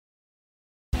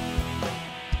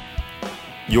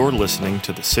You're listening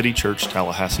to the City Church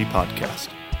Tallahassee podcast.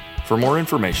 For more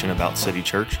information about City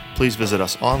Church, please visit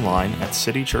us online at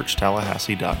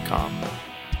citychurchtallahassee.com.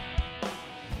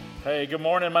 Hey, good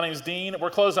morning. My name is Dean.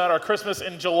 We're closing out our Christmas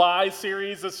in July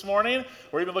series this morning.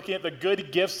 We're even looking at the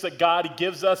good gifts that God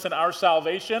gives us in our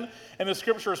salvation. In the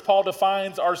scriptures, Paul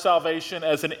defines our salvation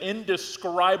as an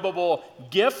indescribable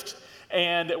gift.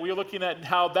 And we're looking at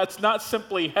how that's not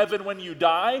simply heaven when you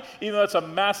die, even though that's a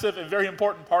massive and very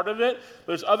important part of it.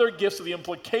 There's other gifts of the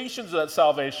implications of that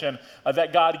salvation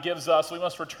that God gives us. We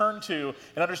must return to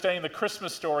in understanding the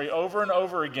Christmas story over and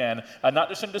over again, not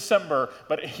just in December,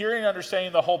 but hearing and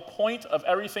understanding the whole point of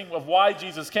everything of why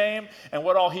Jesus came and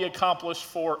what all he accomplished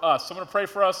for us. So I'm going to pray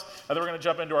for us, and then we're going to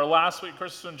jump into our last week,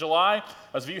 Christmas in July.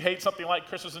 As if you hate something like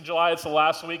Christmas in July, it's the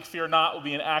last week. Fear not, we'll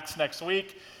be in Acts next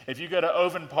week. If you go to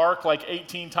Oven Park like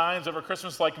 18 times over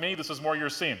Christmas like me, this is more your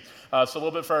scene. So a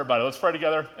little bit for everybody. Let's pray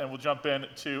together, and we'll jump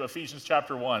into Ephesians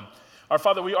chapter 1. Our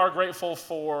Father, we are grateful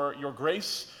for your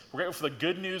grace. We're grateful for the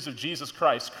good news of Jesus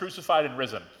Christ, crucified and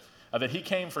risen, that he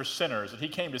came for sinners, that he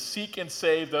came to seek and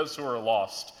save those who are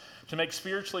lost, to make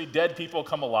spiritually dead people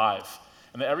come alive,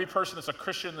 and that every person that's a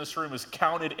Christian in this room is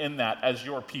counted in that as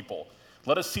your people.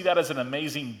 Let us see that as an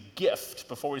amazing gift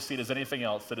before we see it as anything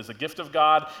else. That is a gift of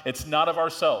God. It's not of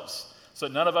ourselves, so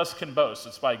none of us can boast.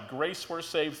 It's by grace we're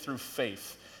saved through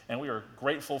faith, and we are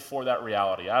grateful for that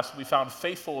reality. I ask to be found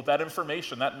faithful with that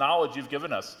information, that knowledge you've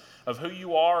given us of who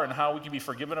you are and how we can be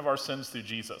forgiven of our sins through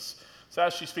Jesus. So I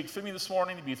ask you to speak through me this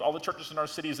morning, to be with all the churches in our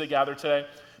city as they gather today.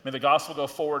 May the gospel go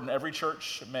forward in every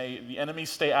church. May the enemy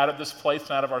stay out of this place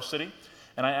and out of our city.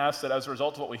 And I ask that as a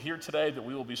result of what we hear today, that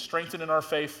we will be strengthened in our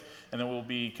faith, and that we will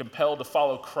be compelled to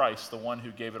follow Christ, the one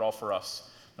who gave it all for us.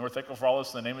 And we're thankful for all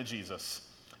this in the name of Jesus.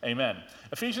 Amen.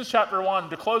 Ephesians chapter 1,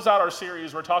 to close out our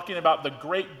series, we're talking about the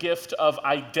great gift of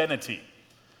identity.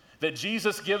 That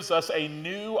Jesus gives us a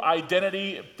new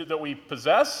identity that we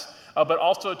possess, but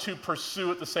also to pursue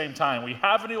at the same time. We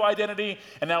have a new identity,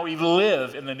 and now we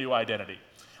live in the new identity.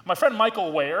 My friend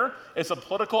Michael Ware is a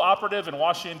political operative in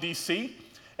Washington, D.C.,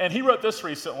 and he wrote this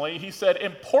recently. He said,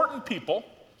 important people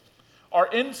are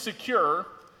insecure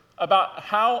about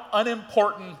how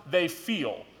unimportant they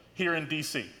feel here in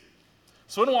D.C.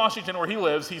 So in Washington, where he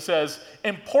lives, he says,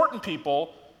 important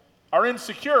people are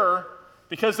insecure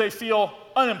because they feel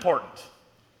unimportant.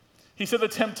 He said the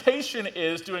temptation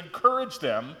is to encourage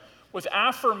them with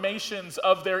affirmations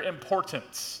of their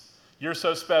importance. You're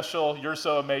so special, you're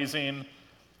so amazing,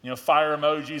 fire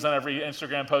emojis on every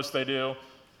Instagram post they do.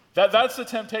 That's the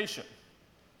temptation.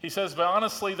 He says, but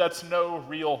honestly, that's no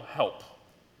real help.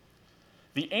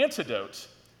 The antidote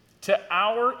to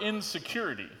our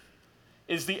insecurity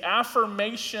is the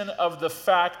affirmation of the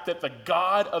fact that the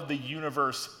God of the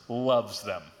universe loves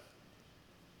them.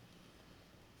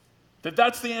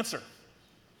 That's the answer.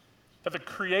 That the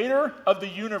creator of the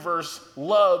universe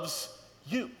loves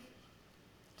you.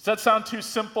 Does that sound too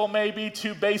simple, maybe?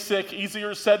 Too basic?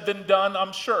 Easier said than done,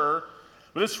 I'm sure.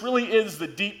 But this really is the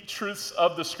deep truths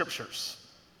of the scriptures.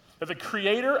 That the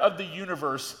creator of the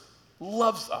universe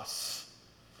loves us.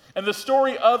 And the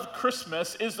story of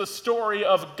Christmas is the story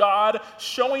of God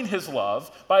showing his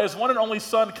love by his one and only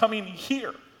son coming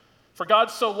here. For God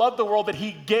so loved the world that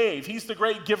he gave. He's the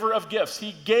great giver of gifts.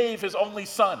 He gave his only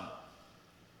son.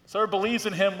 So whoever believes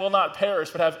in him will not perish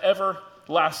but have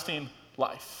everlasting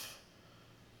life.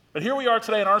 But here we are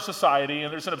today in our society,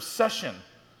 and there's an obsession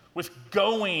with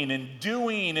going and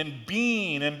doing and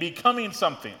being and becoming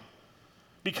something.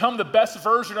 Become the best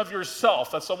version of yourself.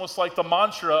 That's almost like the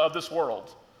mantra of this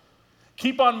world.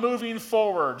 Keep on moving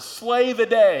forward. Slay the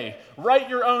day. Write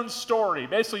your own story.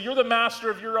 Basically, you're the master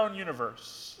of your own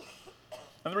universe.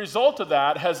 And the result of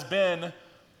that has been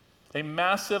a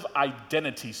massive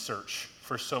identity search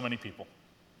for so many people.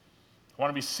 I want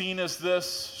to be seen as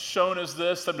this, shown as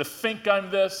this, them to think I'm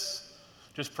this.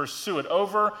 Just pursue it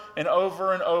over and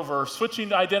over and over,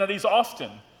 switching identities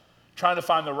often, trying to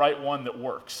find the right one that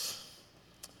works.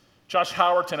 Josh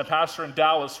Howerton, a pastor in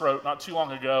Dallas, wrote not too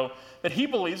long ago that he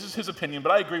believes, this is his opinion,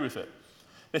 but I agree with it,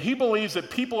 that he believes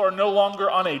that people are no longer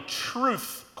on a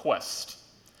truth quest.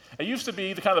 It used to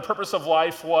be the purpose of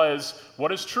life was,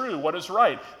 what is true, what is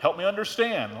right? Help me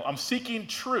understand. I'm seeking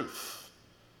truth.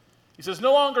 He says,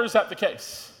 no longer is that the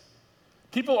case.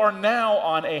 People are now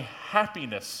on a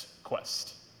happiness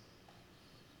quest.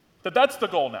 That's the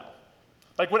goal now.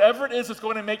 Like whatever it is that's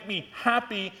going to make me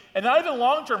happy, and not even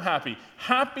long-term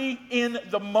happy in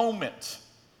the moment.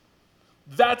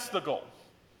 That's the goal.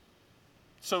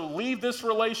 So leave this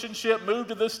relationship, move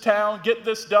to this town, get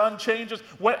this done, change this,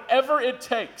 whatever it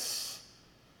takes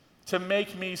to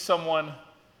make me someone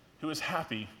who is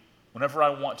happy whenever I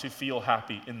want to feel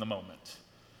happy in the moment.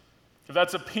 If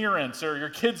that's appearance or your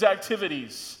kids'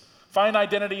 activities, find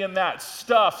identity in that.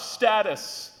 Stuff,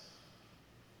 status,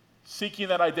 seeking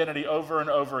that identity over and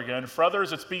over again. For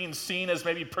others, it's being seen as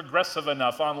maybe progressive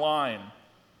enough online,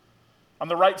 on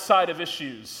the right side of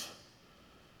issues.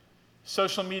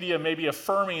 Social media may be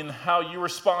affirming how you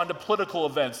respond to political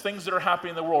events, things that are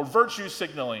happening in the world, virtue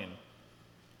signaling.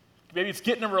 Maybe it's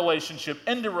getting a relationship,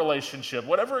 end a relationship,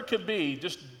 whatever it could be,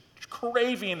 just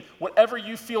craving whatever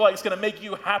you feel like is going to make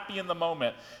you happy in the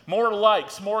moment. More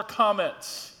likes, more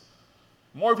comments,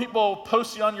 more people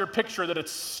posting on your picture that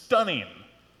it's stunning.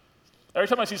 Every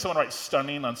time I see someone write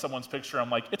stunning on someone's picture, I'm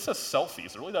like, it's a selfie.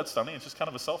 Is it really that stunning? It's just kind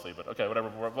of a selfie, but okay, whatever,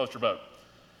 floats your boat.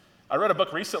 I read a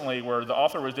book recently where the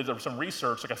author did some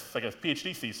research, like a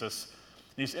PhD thesis,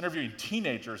 and he's interviewing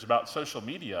teenagers about social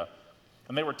media,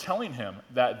 and they were telling him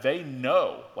that they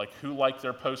know like who liked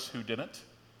their posts, who didn't.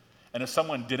 And if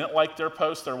someone didn't like their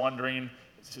post, they're wondering,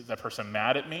 is that person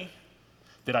mad at me?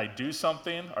 Did I do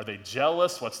something? Are they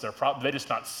jealous? What's their problem? Did they just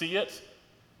not see it?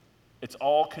 It's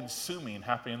all consuming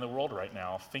happening in the world right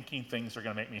now, thinking things are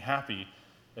going to make me happy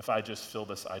if I just feel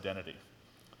this identity.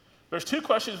 There's two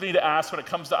questions we need to ask when it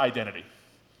comes to identity.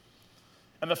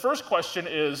 And the first question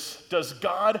is, does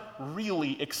God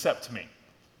really accept me?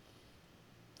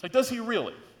 Like, does he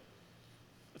really?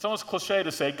 It's almost cliche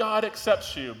to say, God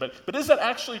accepts you, but is that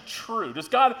actually true? Does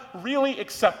God really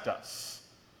accept us?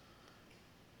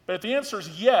 But if the answer is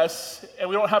yes, and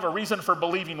we don't have a reason for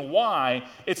believing why,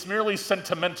 it's merely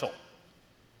sentimental.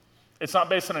 It's not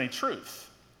based on any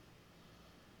truth.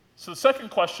 So the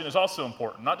second question is also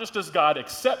important. Not just does God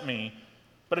accept me,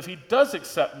 but if he does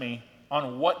accept me,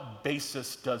 on what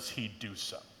basis does he do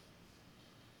so?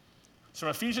 So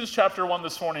in Ephesians chapter 1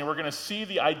 this morning, we're going to see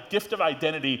the gift of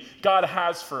identity God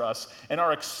has for us and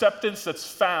our acceptance that's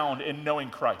found in knowing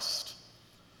Christ.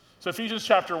 So Ephesians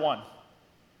chapter 1.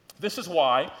 This is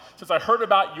why, since I heard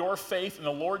about your faith in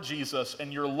the Lord Jesus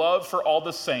and your love for all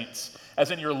the saints, as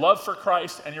in your love for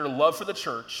Christ and your love for the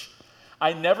church,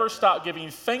 I never stop giving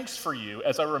thanks for you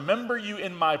as I remember you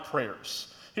in my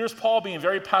prayers. Here's Paul being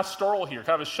very pastoral here,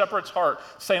 kind of a shepherd's heart,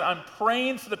 saying, I'm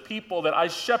praying for the people that I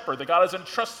shepherd, that God has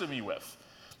entrusted me with.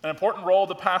 An important role of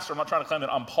the pastor, I'm not trying to claim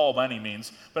that I'm Paul by any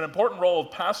means, but an important role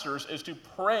of pastors is to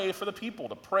pray for the people,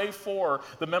 to pray for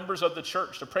the members of the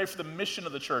church, to pray for the mission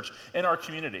of the church in our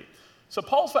community. So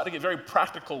Paul's about to get very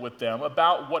practical with them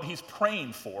about what he's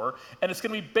praying for, and it's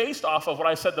going to be based off of what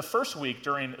I said the first week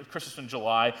during Christmas in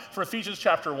July from Ephesians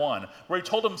chapter 1, where he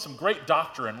told them some great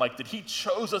doctrine, like that he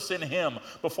chose us in him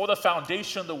before the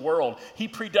foundation of the world. He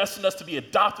predestined us to be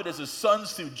adopted as his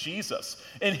sons through Jesus.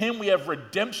 In him we have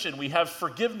redemption, we have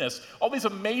forgiveness, all these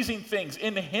amazing things.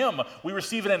 In him we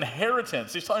receive an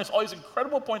inheritance. He's telling us all these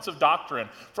incredible points of doctrine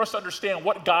for us to understand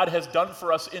what God has done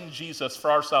for us in Jesus for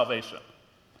our salvation.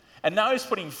 And now he's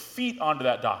putting feet onto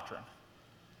that doctrine.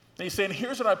 And he's saying,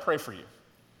 here's what I pray for you.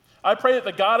 I pray that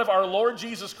the God of our Lord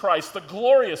Jesus Christ, the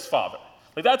glorious Father,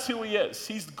 like that's who he is,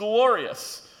 he's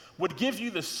glorious, would give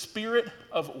you the spirit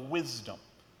of wisdom.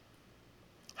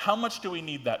 How much do we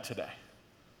need that today?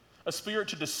 A spirit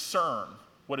to discern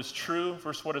what is true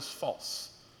versus what is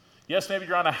false. Yes, maybe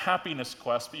you're on a happiness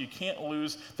quest, but you can't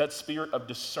lose that spirit of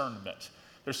discernment.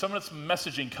 There's some of this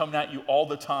messaging coming at you all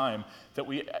the time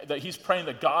that he's praying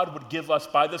that God would give us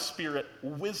by the Spirit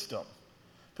wisdom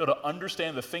to be able to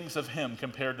understand the things of him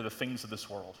compared to the things of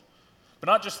this world. But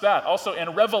not just that, also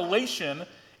in revelation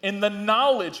in the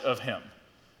knowledge of him.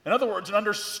 In other words, an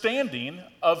understanding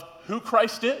of who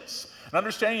Christ is, an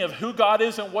understanding of who God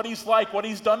is and what he's like, what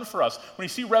he's done for us. When you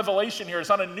see revelation here, it's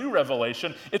not a new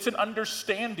revelation, it's an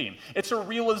understanding. It's a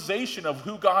realization of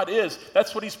who God is.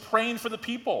 That's what he's praying for the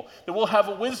people, that we'll have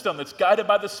a wisdom that's guided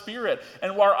by the Spirit,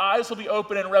 and our eyes will be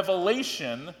open in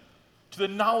revelation to the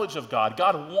knowledge of God.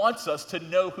 God wants us to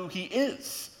know who he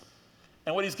is.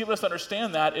 And what he's given us to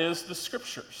understand that is the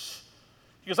Scriptures.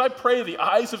 Because I pray the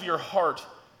eyes of your heart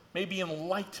may be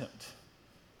enlightened.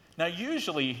 Now,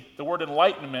 usually, the word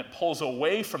enlightenment pulls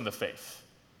away from the faith.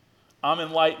 I'm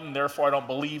enlightened, therefore I don't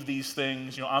believe these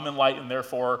things. I'm enlightened,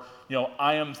 therefore,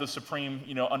 I am the supreme,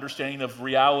 understanding of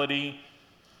reality.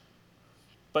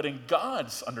 But in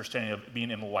God's understanding of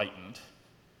being enlightened,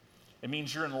 it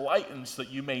means you're enlightened so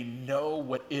that you may know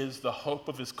what is the hope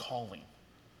of his calling,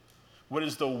 what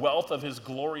is the wealth of his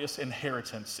glorious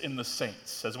inheritance in the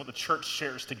saints, as what the church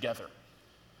shares together.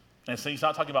 And so he's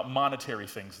not talking about monetary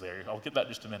things there. I'll get that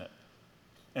in just a minute.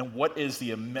 And what is the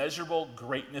immeasurable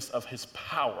greatness of his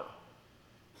power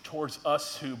towards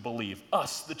us who believe,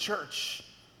 us, the church,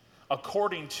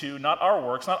 according to not our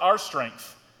works, not our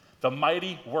strength, the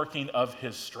mighty working of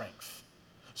his strength.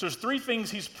 So there's three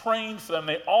things he's praying for them.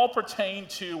 They all pertain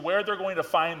to where they're going to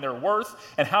find their worth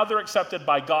and how they're accepted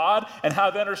by God and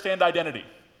how they understand identity.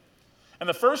 And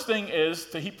the first thing is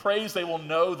that he prays they will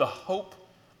know the hope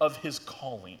of his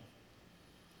calling.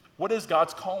 What is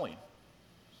God's calling?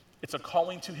 It's a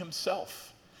calling to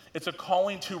himself. It's a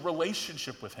calling to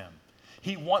relationship with him.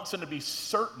 He wants them to be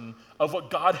certain of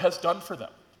what God has done for them.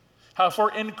 How if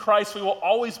we're in Christ, we will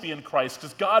always be in Christ,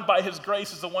 because God, by his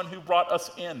grace, is the one who brought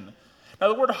us in. Now,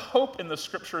 the word hope in the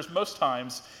scriptures most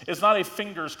times is not a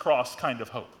fingers crossed kind of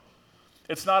hope.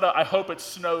 It's not a, I hope it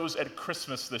snows at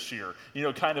Christmas this year,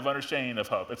 kind of understanding of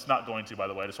hope. It's not going to, by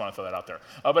the way. I just want to throw that out there.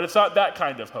 But it's not that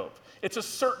kind of hope. It's a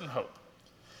certain hope.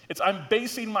 It's I'm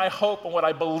basing my hope on what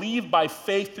I believe by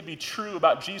faith to be true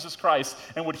about Jesus Christ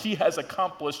and what he has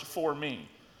accomplished for me.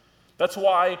 That's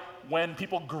why when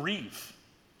people grieve,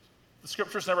 the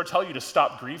scriptures never tell you to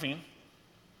stop grieving.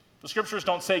 The scriptures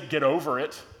don't say get over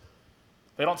it.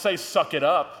 They don't say suck it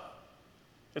up.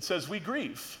 It says we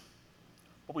grieve.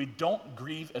 But we don't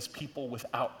grieve as people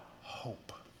without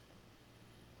hope.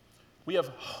 We have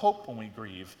hope when we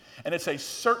grieve, and it's a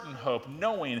certain hope,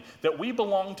 knowing that we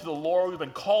belong to the Lord, we've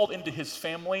been called into his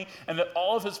family, and that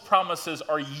all of his promises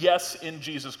are yes in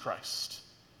Jesus Christ.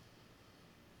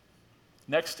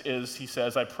 Next is, he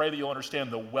says, I pray that you'll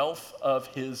understand the wealth of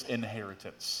his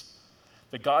inheritance.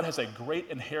 That God has a great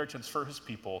inheritance for his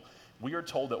people. We are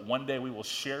told that one day we will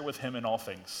share with him in all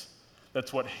things.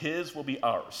 That's what his will be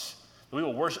ours. We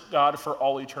will worship God for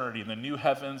all eternity in the new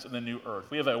heavens and the new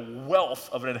earth. We have a wealth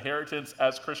of an inheritance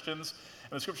as Christians,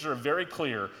 and the scriptures are very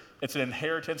clear. It's an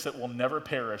inheritance that will never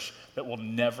perish, that will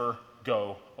never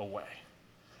go away.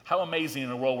 How amazing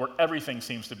in a world where everything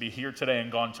seems to be here today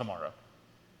and gone tomorrow.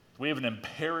 We have an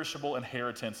imperishable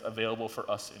inheritance available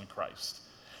for us in Christ.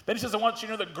 Then he says, I want you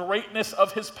to know the greatness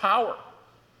of his power.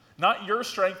 Not your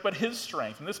strength, but his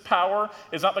strength. And this power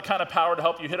is not the kind of power to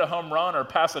help you hit a home run or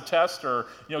pass a test or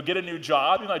get a new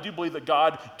job. I do believe that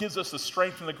God gives us the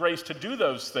strength and the grace to do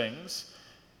those things.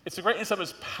 It's the greatness of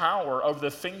his power over the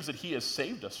things that he has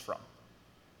saved us from.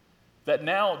 That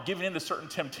now giving in to certain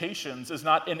temptations is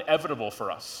not inevitable for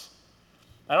us.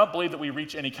 I don't believe that we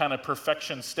reach any kind of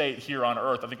perfection state here on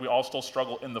earth. I think we all still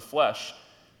struggle in the flesh.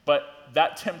 But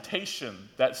that temptation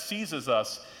that seizes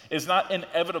us is not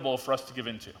inevitable for us to give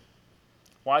into.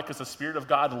 Why? Because the Spirit of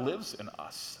God lives in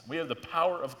us. We have the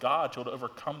power of God to be able to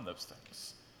overcome those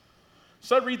things.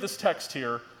 So I read this text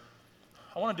here.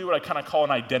 I want to do what I kind of call an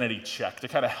identity check to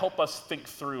kind of help us think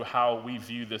through how we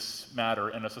view this matter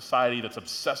in a society that's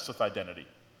obsessed with identity.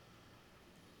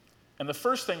 And the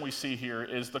first thing we see here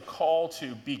is the call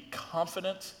to be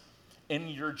confident in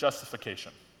your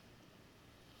justification.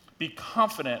 Be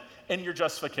confident in your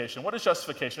justification. What is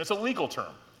justification? It's a legal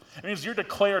term. It means you're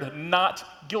declared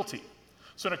not guilty.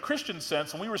 So in a Christian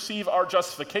sense, when we receive our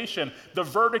justification, the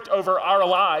verdict over our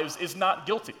lives is not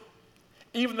guilty,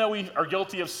 even though we are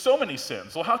guilty of so many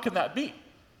sins. Well, how can that be?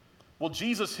 Well,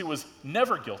 Jesus, who was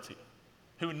never guilty,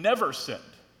 who never sinned,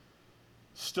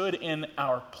 stood in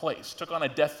our place, took on a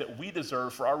death that we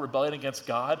deserve for our rebellion against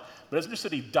God, but as just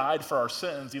that he died for our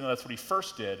sins, even though that's what he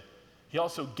first did, he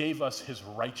also gave us his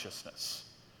righteousness.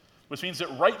 Which means that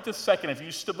right this second, if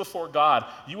you stood before God,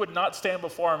 you would not stand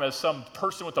before him as some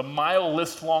person with a mile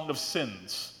list long of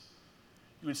sins.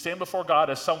 You would stand before God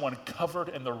as someone covered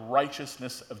in the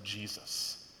righteousness of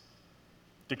Jesus.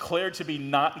 Declared to be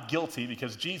not guilty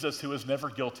because Jesus, who is never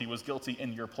guilty, was guilty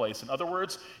in your place. In other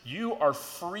words, you are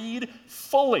freed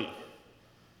fully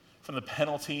from the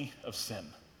penalty of sin.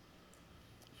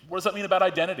 What does that mean about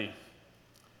identity?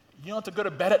 You don't have to go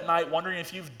to bed at night wondering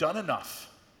if you've done enough.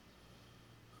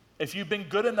 If you've been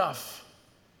good enough,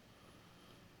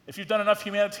 if you've done enough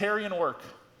humanitarian work.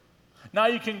 Now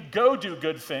you can go do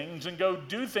good things and go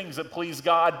do things that please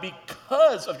God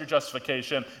because of your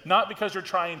justification, not because you're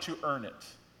trying to earn it.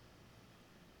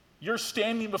 Your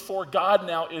standing before God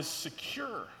now is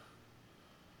secure.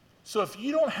 So if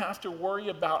you don't have to worry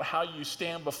about how you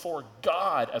stand before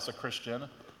God as a Christian,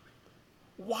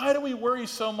 why do we worry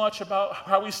so much about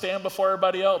how we stand before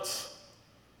everybody else?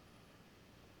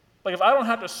 Like if I don't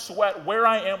have to sweat where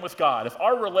I am with God, if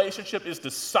our relationship is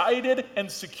decided and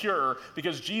secure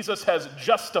because Jesus has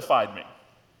justified me,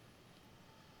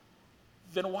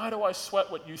 then why do I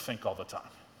sweat what you think all the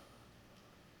time?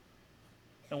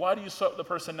 And why do you sweat what the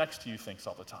person next to you thinks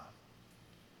all the time?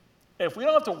 If we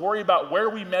don't have to worry about where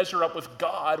we measure up with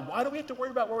God, why do we have to worry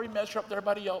about where we measure up with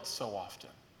everybody else so often?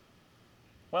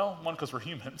 Well, one, because we're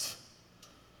humans.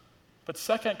 But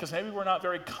second, because maybe we're not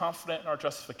very confident in our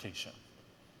justification.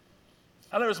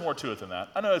 I know there's more to it than that.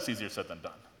 I know it's easier said than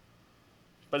done.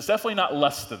 But it's definitely not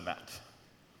less than that.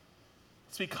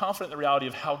 Let's be confident in the reality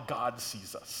of how God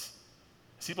sees us.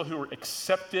 As people who are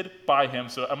accepted by him.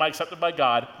 So am I accepted by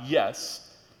God?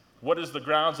 Yes. What is the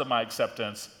grounds of my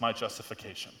acceptance? My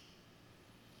justification.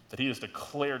 That he has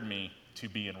declared me to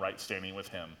be in right standing with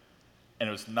him. And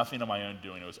it was nothing of my own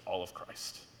doing. It was all of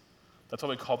Christ. That's why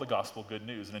we call the gospel good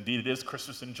news. And indeed, it is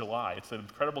Christmas in July. It's an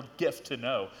incredible gift to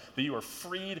know that you are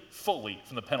freed fully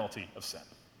from the penalty of sin.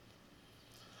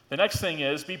 The next thing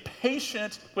is be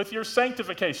patient with your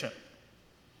sanctification.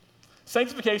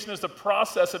 Sanctification is the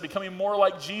process of becoming more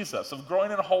like Jesus, of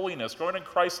growing in holiness, growing in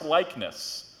Christ's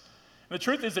likeness. And the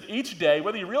truth is that each day,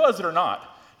 whether you realize it or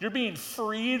not, you're being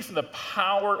freed from the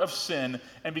power of sin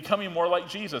and becoming more like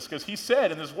Jesus. Because he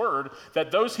said in his word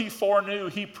that those he foreknew,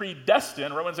 he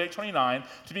predestined, Romans 8:29,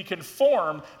 to be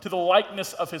conformed to the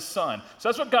likeness of his son. So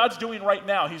that's what God's doing right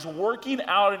now. He's working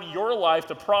out in your life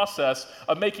the process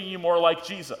of making you more like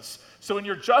Jesus. So in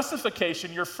your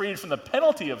justification, you're freed from the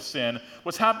penalty of sin.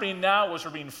 What's happening now is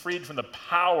we're being freed from the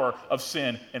power of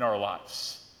sin in our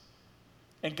lives.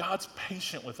 And God's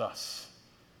patient with us.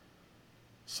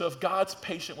 So if God's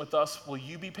patient with us, will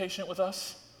you be patient with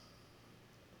us?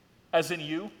 As in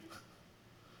you?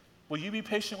 Will you be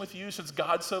patient with you since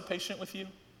God's so patient with you?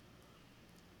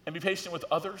 And be patient with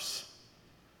others?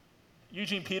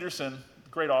 Eugene Peterson, the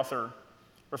great author,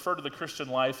 referred to the Christian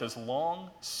life as long,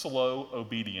 slow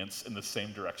obedience in the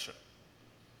same direction.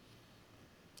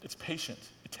 It's patient.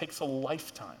 It takes a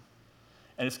lifetime.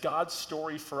 And it's God's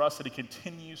story for us that he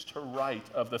continues to write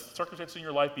of the circumstances in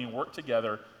your life being worked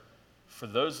together for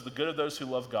the good of those who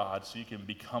love God, so you can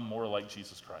become more like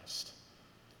Jesus Christ.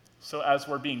 So as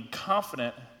we're being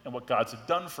confident in what God's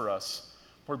done for us,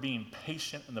 we're being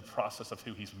patient in the process of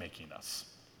who he's making us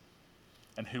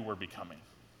and who we're becoming.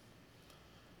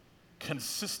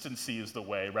 Consistency is the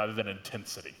way rather than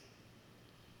intensity.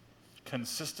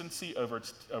 Consistency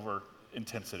over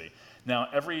intensity. Now,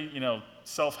 every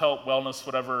self-help, wellness,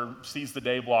 whatever, seize the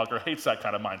day blogger hates that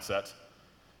kind of mindset.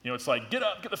 It's like, get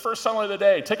up, get the first sunlight of the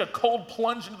day, take a cold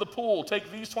plunge into the pool,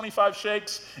 take these 25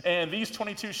 shakes and these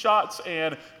 22 shots,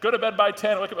 and go to bed by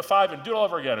 10, wake up at 5, and do it all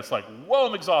over again. It's like, whoa,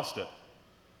 I'm exhausted.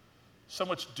 So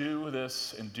much do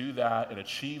this and do that and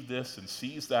achieve this and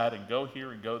seize that and go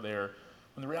here and go there.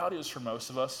 When the reality is for most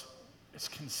of us, it's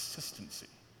consistency.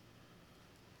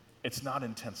 It's not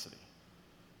intensity.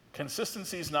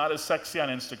 Consistency is not as sexy on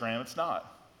Instagram. It's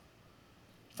not.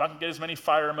 If I can get as many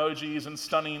fire emojis and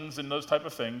stunnings and those type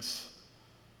of things,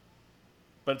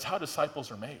 but it's how disciples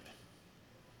are made.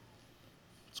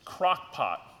 It's crock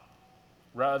pot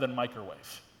rather than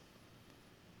microwave.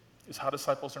 Is how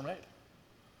disciples are made.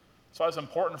 So it's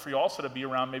important for you also to be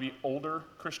around maybe older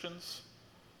Christians,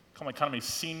 kind of maybe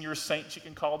senior saints you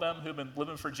can call them, who've been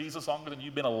living for Jesus longer than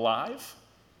you've been alive.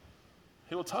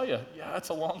 He will tell you, yeah, it's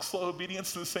a long, slow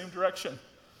obedience in the same direction.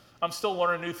 I'm still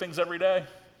learning new things every day.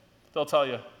 They'll tell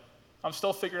you, I'm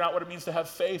still figuring out what it means to have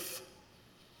faith.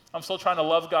 I'm still trying to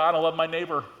love God and love my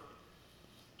neighbor.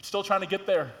 I'm still trying to get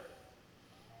there.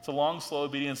 It's a long, slow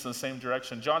obedience in the same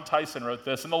direction. John Tyson wrote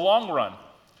this, in the long run,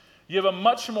 you have a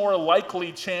much more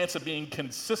likely chance of being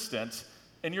consistent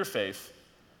in your faith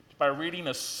by reading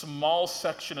a small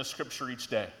section of Scripture each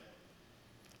day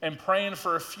and praying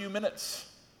for a few minutes,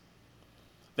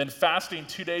 than fasting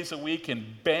 2 days a week and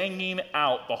banging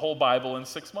out the whole Bible in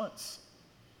 6 months.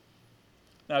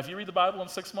 Now, if you read the Bible in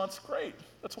 6 months, great.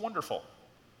 That's wonderful.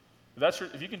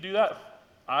 If you can do that,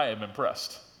 I am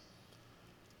impressed.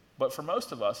 But for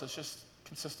most of us, it's just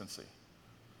consistency.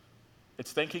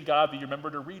 It's thanking God that you remember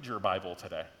to read your Bible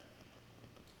today.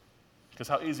 Because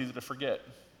how easy is it to forget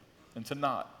and to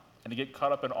not, and to get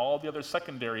caught up in all the other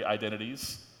secondary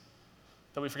identities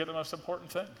that we forget the most important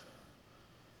thing.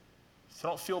 So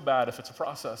don't feel bad if it's a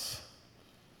process.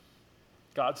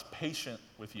 God's patient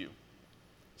with you,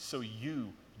 so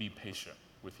you be patient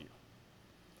with you.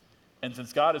 And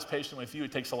since God is patient with you,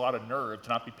 it takes a lot of nerve to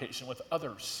not be patient with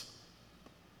others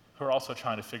who are also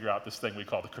trying to figure out this thing we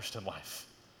call the Christian life.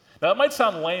 Now, it might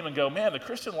sound lame and go, man, the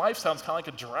Christian life sounds kind of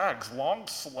like a drag. Long,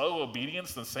 slow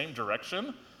obedience in the same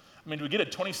direction. I mean, do we get a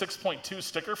 26.2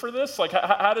 sticker for this? Like,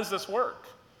 how does this work?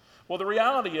 Well, the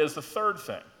reality is the third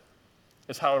thing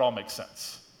is how it all makes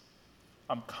sense.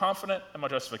 I'm confident in my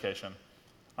justification.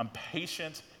 I'm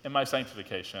patient in my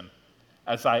sanctification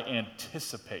as I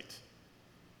anticipate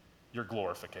your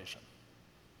glorification.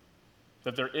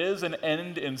 That there is an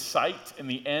end in sight, and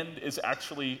the end is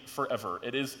actually forever.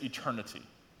 It is eternity.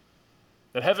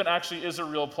 That heaven actually is a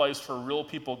real place where real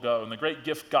people go. And the great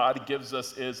gift God gives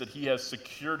us is that he has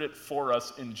secured it for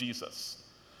us in Jesus.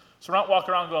 So we're not walking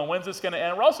around going, when's this going to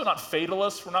end? We're also not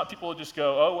fatalists. We're not people who just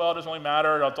go, oh, well, it doesn't really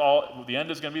matter. The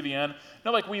end is going to be the end.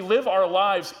 No, like we live our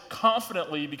lives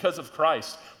confidently because of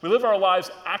Christ. We live our lives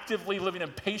actively living in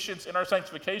patience in our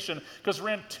sanctification because we're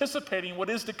anticipating what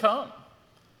is to come.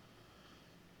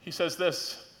 He says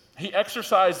this, he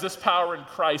exercised this power in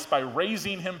Christ by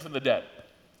raising him from the dead.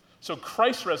 So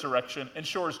Christ's resurrection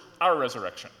ensures our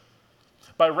resurrection.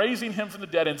 By raising him from the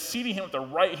dead and seating him at the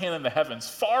right hand in the heavens,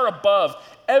 far above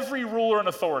every ruler and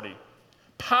authority,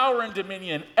 power and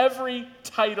dominion, every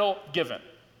title given.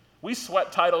 We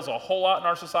sweat titles a whole lot in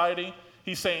our society.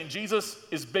 He's saying Jesus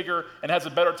is bigger and has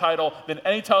a better title than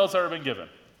any title that's ever been given.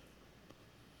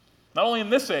 Not only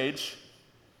in this age,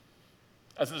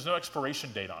 as there's no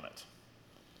expiration date on it.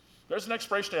 There's an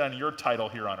expiration date on your title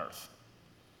here on earth.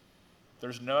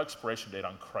 There's no expiration date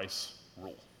on Christ's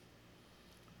rule.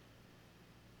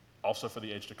 Also for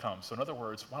the age to come. So in other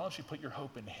words, why don't you put your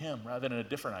hope in him rather than in a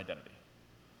different identity?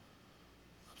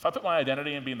 If I put my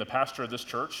identity in being the pastor of this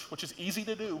church, which is easy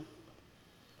to do,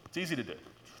 it's easy to do,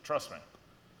 trust me.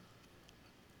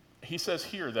 He says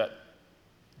here that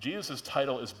Jesus'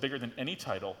 title is bigger than any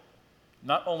title,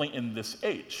 not only in this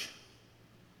age.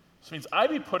 So it means I'd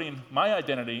be putting my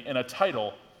identity in a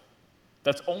title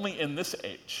that's only in this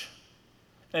age.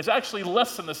 And it's actually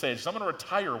less than this age, because I'm going to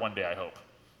retire one day, I hope.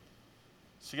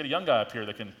 So you get a young guy up here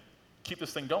that can keep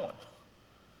this thing going.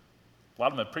 A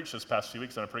lot of them have preached this past few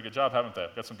weeks, done a pretty good job, haven't they?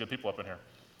 Got some good people up in here.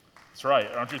 That's right.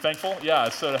 Aren't you thankful? Yeah,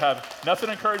 so to have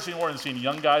nothing encouraging more than seeing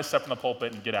young guys step in the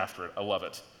pulpit and get after it. I love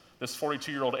it. This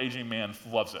 42-year-old aging man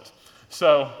loves it.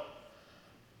 So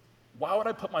why would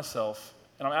I put myself,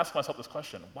 and I'm asking myself this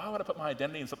question, why would I put my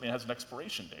identity in something that has an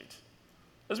expiration date?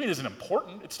 Doesn't mean it isn't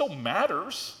important. It still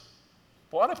matters.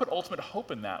 But why would I put ultimate hope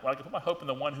in that? Why would I put my hope in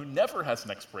the one who never has an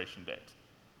expiration date?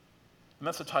 And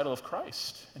that's the title of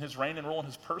Christ, and his reign and rule, and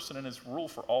his person, and his rule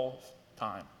for all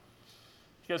time.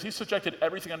 Because he subjected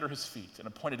everything under his feet and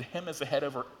appointed him as the head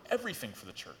over everything for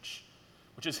the church,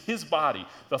 which is his body,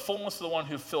 the fullness of the one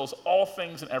who fills all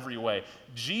things in every way.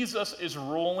 Jesus is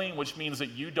ruling, which means that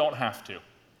you don't have to.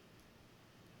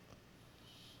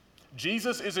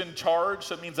 Jesus is in charge,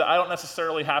 so it means that I don't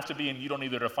necessarily have to be, and you don't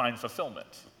either to find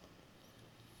fulfillment.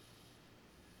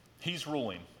 He's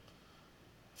ruling,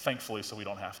 thankfully, so we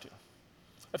don't have to.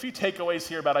 A few takeaways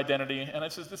here about identity, and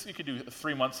this you could do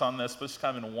 3 months on this, but it's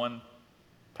kind of in one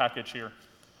package here.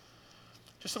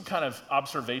 Just some kind of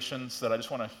observations that I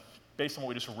just want to, based on what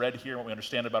we just read here, what we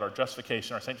understand about our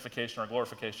justification, our sanctification, our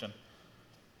glorification.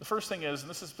 The first thing is, and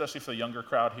this is especially for the younger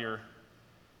crowd here,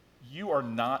 you are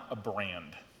not a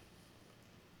brand.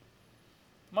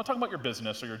 I'm not talking about your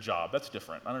business or your job. That's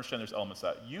different. I understand there's elements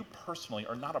of that. You personally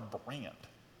are not a brand.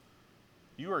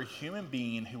 You are a human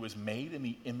being who was made in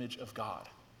the image of God.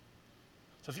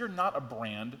 So if you're not a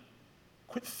brand,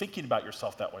 quit thinking about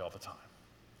yourself that way all the time.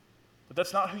 But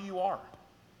that's not who you are.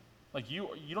 Like you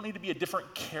don't need to be a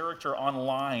different character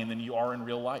online than you are in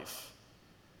real life.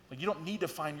 Like you don't need to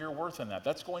find your worth in that.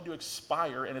 That's going to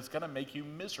expire, and it's going to make you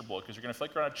miserable because you're going to feel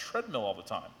like you're on a treadmill all the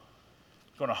time.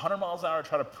 Going 100 miles an hour to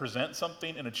try to present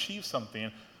something and achieve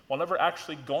something while never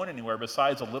actually going anywhere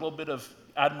besides a little bit of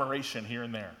admiration here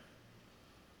and there.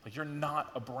 Like you're not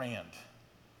a brand.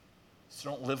 So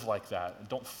don't live like that and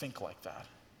don't think like that.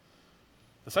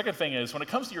 The second thing is, when it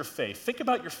comes to your faith, think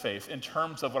about your faith in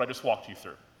terms of what I just walked you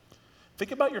through.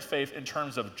 Think about your faith in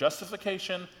terms of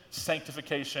justification,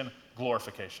 sanctification,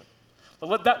 glorification. But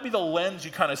let that be the lens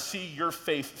you kind of see your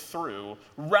faith through,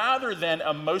 rather than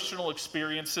emotional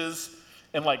experiences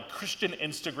and like Christian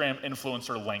Instagram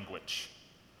influencer language.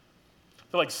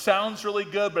 It like sounds really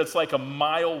good, but it's like a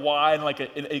mile wide and like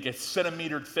a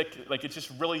centimeter thick. Like it's just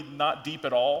really not deep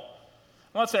at all.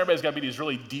 I'm not saying everybody's got to be these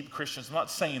really deep Christians. I'm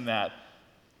not saying that.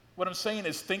 What I'm saying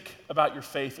is think about your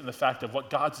faith in the fact of what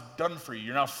God's done for you.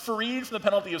 You're now freed from the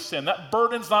penalty of sin. That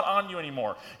burden's not on you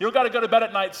anymore. You don't got to go to bed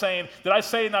at night saying, did I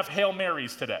say enough Hail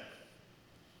Marys today?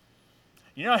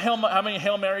 You know how many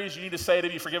Hail Marys you need to say to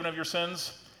be forgiven of your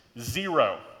sins?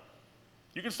 0.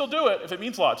 You can still do it if it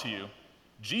means a lot to you.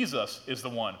 Jesus is the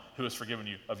one who has forgiven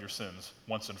you of your sins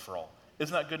once and for all.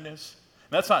 Isn't that good news?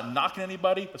 And that's not knocking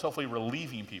anybody. It's hopefully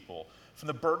relieving people from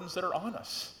the burdens that are on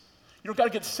us. You don't got to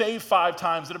get saved 5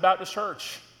 times at a Baptist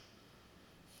church.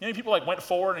 You know, people like went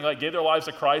forward and like gave their lives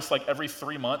to Christ like every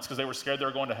 3 months because they were scared they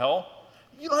were going to hell.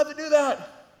 You don't have to do that.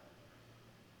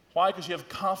 Why? Because you have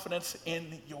confidence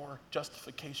in your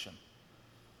justification.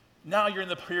 Now you're in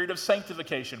the period of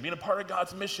sanctification, being a part of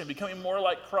God's mission, becoming more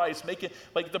like Christ, making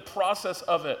like the process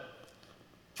of it.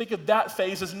 Think of that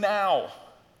phase as now.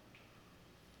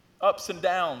 Ups and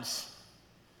downs,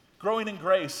 growing in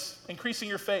grace, increasing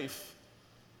your faith.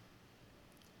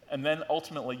 And then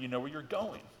ultimately, you know where you're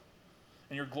going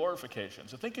and your glorification.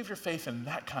 So think of your faith in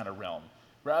that kind of realm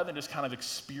rather than just kind of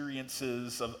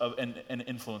experiences and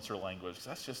influencer language.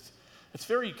 It's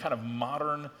very kind of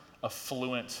modern,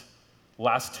 affluent,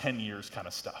 last 10 years kind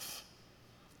of stuff.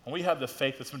 And we have the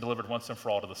faith that's been delivered once and for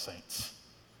all to the saints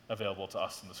available to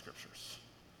us in the scriptures.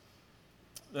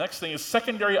 The next thing is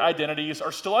secondary identities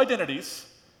are still identities,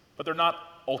 but they're not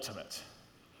ultimate.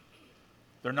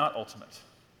 They're not ultimate.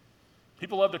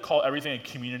 People love to call everything a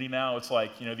community now. It's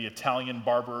like, the Italian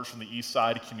barbers from the east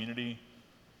side community.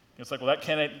 It's like, well,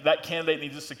 that candidate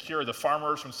needs to secure the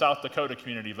farmers from South Dakota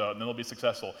community vote, and then they'll be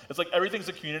successful. It's like everything's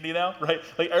a community now, right?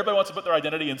 Like everybody wants to put their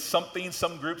identity in something,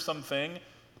 some group, something.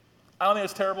 I don't think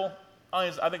it's terrible.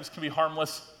 I think it can be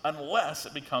harmless unless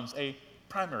it becomes a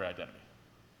primary identity.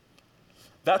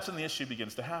 That's when the issue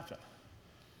begins to happen.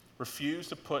 Refuse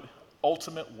to put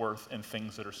ultimate worth in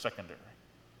things that are secondary.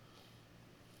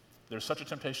 There's such a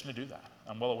temptation to do that.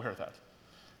 I'm well aware of that.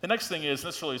 The next thing is, and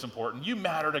this really is important, you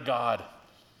matter to God.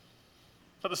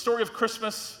 So the story of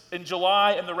Christmas in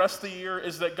July and the rest of the year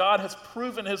is that God has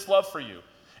proven his love for you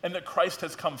and that Christ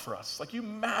has come for us. Like, you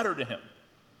matter to him.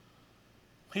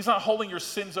 He's not holding your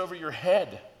sins over your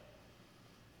head.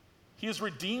 He has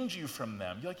redeemed you from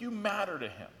them. You matter to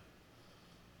him.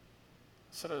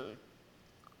 Instead of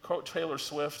quote Taylor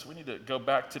Swift, we need to go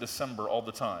back to December all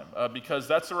the time because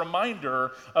that's a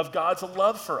reminder of God's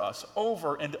love for us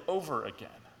over and over again.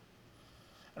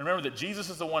 And remember that Jesus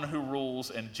is the one who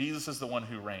rules and Jesus is the one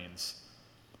who reigns,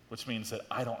 which means that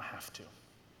I don't have to.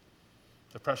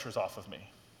 The pressure's off of me.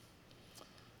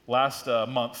 Last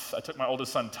month, I took my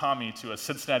oldest son, Tommy, to a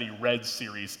Cincinnati Reds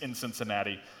series in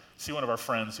Cincinnati. See one of our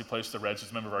friends who plays for the Reds,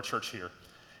 who's a member of our church here.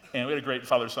 And we had a great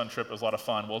father-son trip. It was a lot of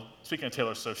fun. Well, speaking of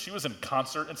Taylor Swift, she was in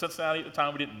concert in Cincinnati at the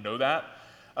time. We didn't know that.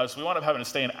 So we wound up having to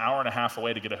stay an hour and a half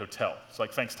away to get a hotel. It's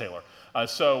like, thanks, Taylor.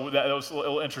 So that was a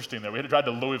little interesting there. We had to drive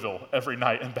to Louisville every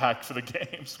night and back for the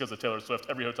games because of Taylor Swift.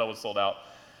 Every hotel was sold out.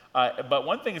 But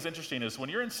one thing that's interesting is when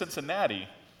you're in Cincinnati,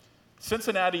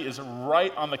 Cincinnati is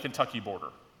right on the Kentucky border.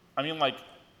 I mean, like,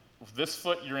 this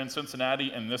foot you're in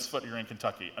Cincinnati and this foot you're in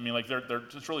Kentucky. I mean, like, they're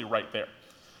just really right there.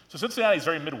 So Cincinnati is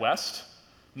very Midwest,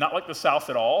 not like the South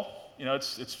at all.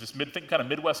 It's just kind of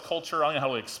Midwest culture. I don't know how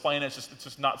to explain it. It's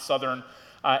just not Southern.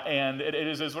 And it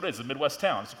is what it is, a Midwest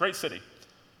town. It's a great city.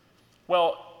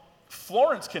 Well,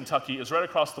 Florence, Kentucky is right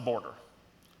across the border.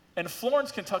 And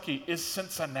Florence, Kentucky is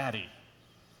Cincinnati.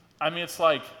 I mean, it's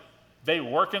like they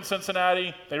work in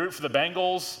Cincinnati, they root for the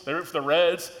Bengals, they root for the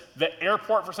Reds. The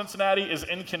airport for Cincinnati is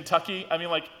in Kentucky. I mean,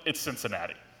 like, it's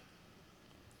Cincinnati.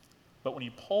 But when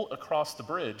you pull across the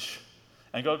bridge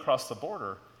and go across the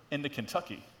border into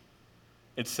Kentucky,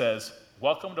 it says,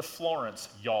 "Welcome to Florence,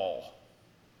 y'all."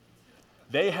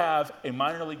 They have a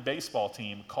minor league baseball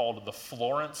team called the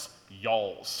Florence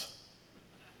Y'alls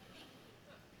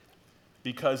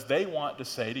because they want to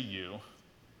say to you,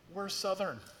 we're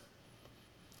Southern.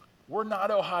 We're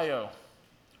not Ohio.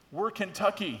 We're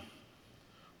Kentucky.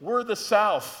 We're the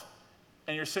South.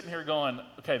 And you're sitting here going,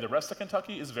 okay, the rest of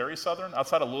Kentucky is very Southern.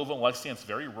 Outside of Louisville and Lexington, it's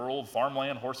very rural,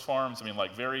 farmland, horse farms. I mean,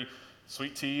 like very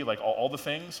sweet tea, like all the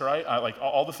things, right? Like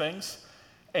all the things.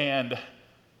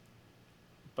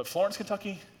 But Florence,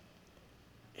 Kentucky,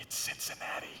 it's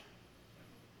Cincinnati.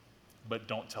 But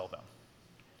don't tell them.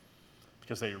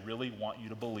 Because they really want you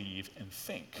to believe and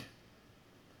think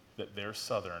that they're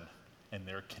Southern and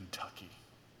they're Kentucky.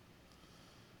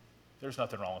 There's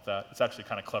nothing wrong with that. It's actually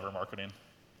kind of clever marketing.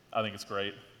 I think it's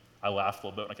great. I laughed a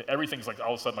little bit. Like, everything's like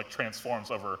all of a sudden like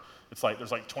transforms over. It's like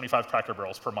there's like 25 Cracker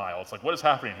Barrels per mile. It's like, what is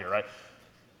happening here, right?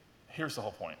 Here's the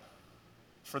whole point.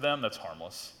 For them, that's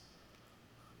harmless.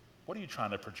 What are you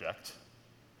trying to project?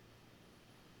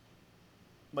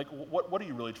 Like, what are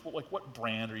you really, like, what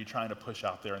brand are you trying to push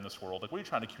out there in this world? Like, what are you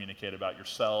trying to communicate about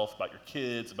yourself, about your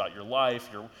kids, about your life,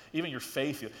 even your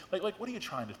faith? Like, what are you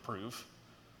trying to prove?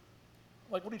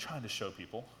 Like, what are you trying to show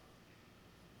people?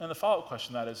 And the follow-up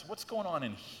question to that is, what's going on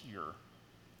in here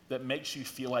that makes you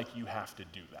feel like you have to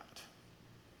do that?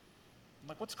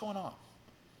 Like, what's going on?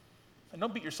 And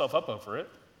don't beat yourself up over it.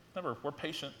 Remember, we're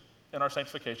patient in our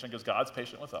sanctification because God's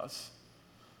patient with us.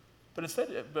 But instead,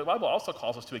 the Bible also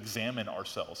calls us to examine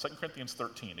ourselves. 2 Corinthians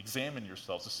 13, examine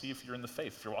yourselves to see if you're in the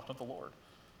faith, if you're walking with the Lord.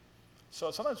 So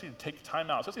sometimes we need to take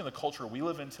time out, especially in the culture we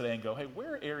live in today, and go, hey,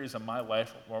 where are areas of my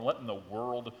life where I'm letting the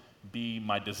world be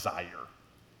my desire?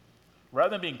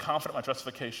 Rather than being confident in my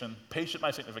justification, patient in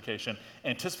my sanctification,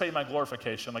 anticipating my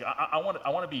glorification, like I want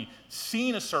to be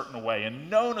seen a certain way and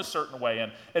known a certain way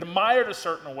and admired a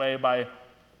certain way by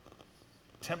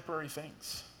temporary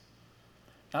things.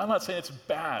 Now, I'm not saying it's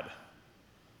bad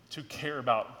to care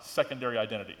about secondary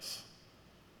identities.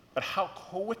 But how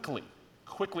quickly,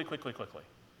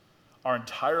 our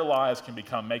entire lives can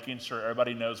become making sure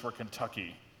everybody knows we're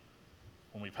Kentucky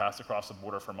when we pass across the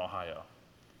border from Ohio,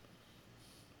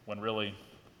 when really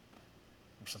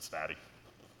we're Cincinnati.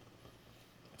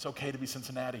 It's okay to be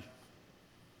Cincinnati.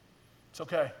 It's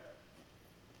okay.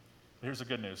 But here's the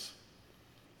good news.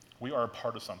 We are a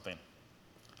part of something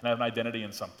and have an identity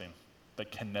in something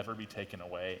that can never be taken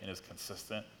away and is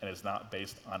consistent and is not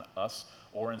based on us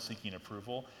or in seeking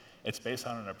approval. It's based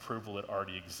on an approval that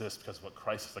already exists because of what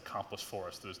Christ has accomplished for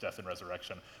us through his death and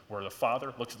resurrection, where the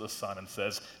Father looks at the Son and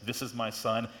says, "This is my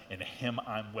Son, in him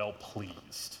I'm well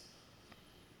pleased."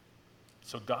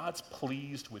 So God's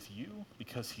pleased with you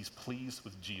because he's pleased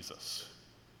with Jesus.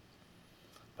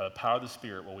 By the power of the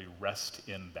Spirit, will we rest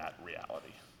in that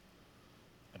reality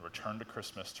and return to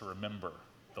Christmas to remember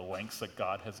the lengths that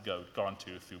God has gone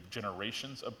to through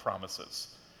generations of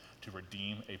promises to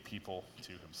redeem a people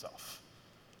to himself.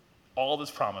 All of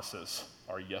his promises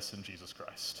are yes in Jesus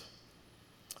Christ.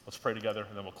 Let's pray together,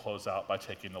 and then we'll close out by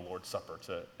taking the Lord's Supper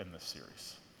to end this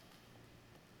series.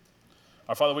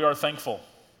 Our Father, we are thankful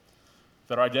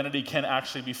that our identity can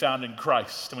actually be found in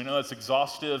Christ. And we know that's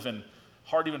exhaustive and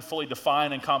hard to even fully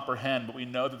define and comprehend, but we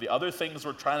know that the other things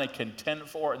we're trying to contend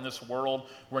for in this world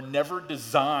were never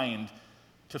designed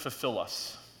to fulfill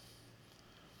us,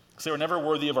 because they were never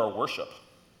worthy of our worship.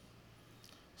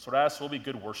 So I ask we'll be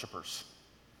good worshipers,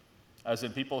 as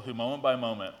in people who moment by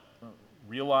moment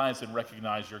realize and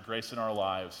recognize your grace in our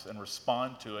lives and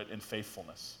respond to it in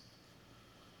faithfulness.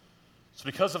 So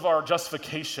because of our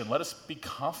justification, let us be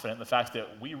confident in the fact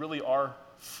that we really are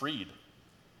freed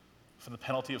from the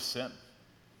penalty of sin.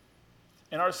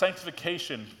 In our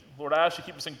sanctification, Lord, I ask you to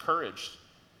keep us encouraged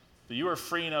that you are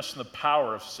freeing us from the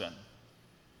power of sin,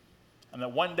 and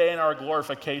that one day in our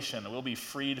glorification, we'll be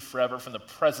freed forever from the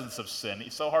presence of sin.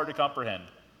 It's so hard to comprehend.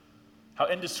 How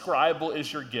indescribable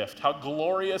is your gift. How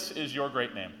glorious is your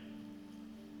great name.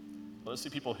 Let us see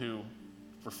people who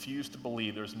refuse to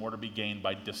believe there's more to be gained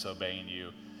by disobeying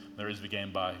you than there is to be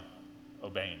gained by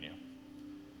obeying you.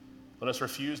 Let us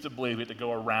refuse to believe we have to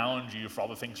go around you for all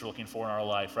the things we're looking for in our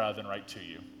life rather than right to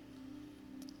you.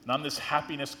 And on this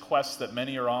happiness quest that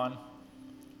many are on,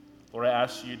 Lord, I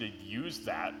ask you to use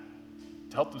that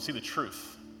to help them see the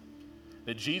truth,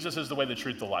 that Jesus is the way, the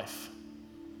truth, the life.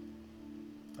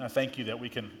 And I thank you that we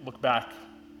can look back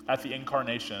at the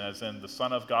incarnation as in the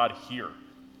Son of God here,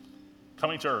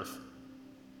 coming to earth,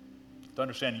 to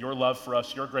understand your love for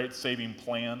us, your great saving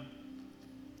plan,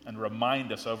 and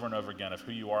remind us over and over again of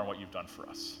who you are and what you've done for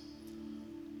us.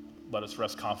 Let us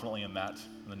rest confidently in that.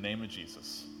 In the name of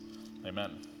Jesus,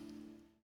 amen.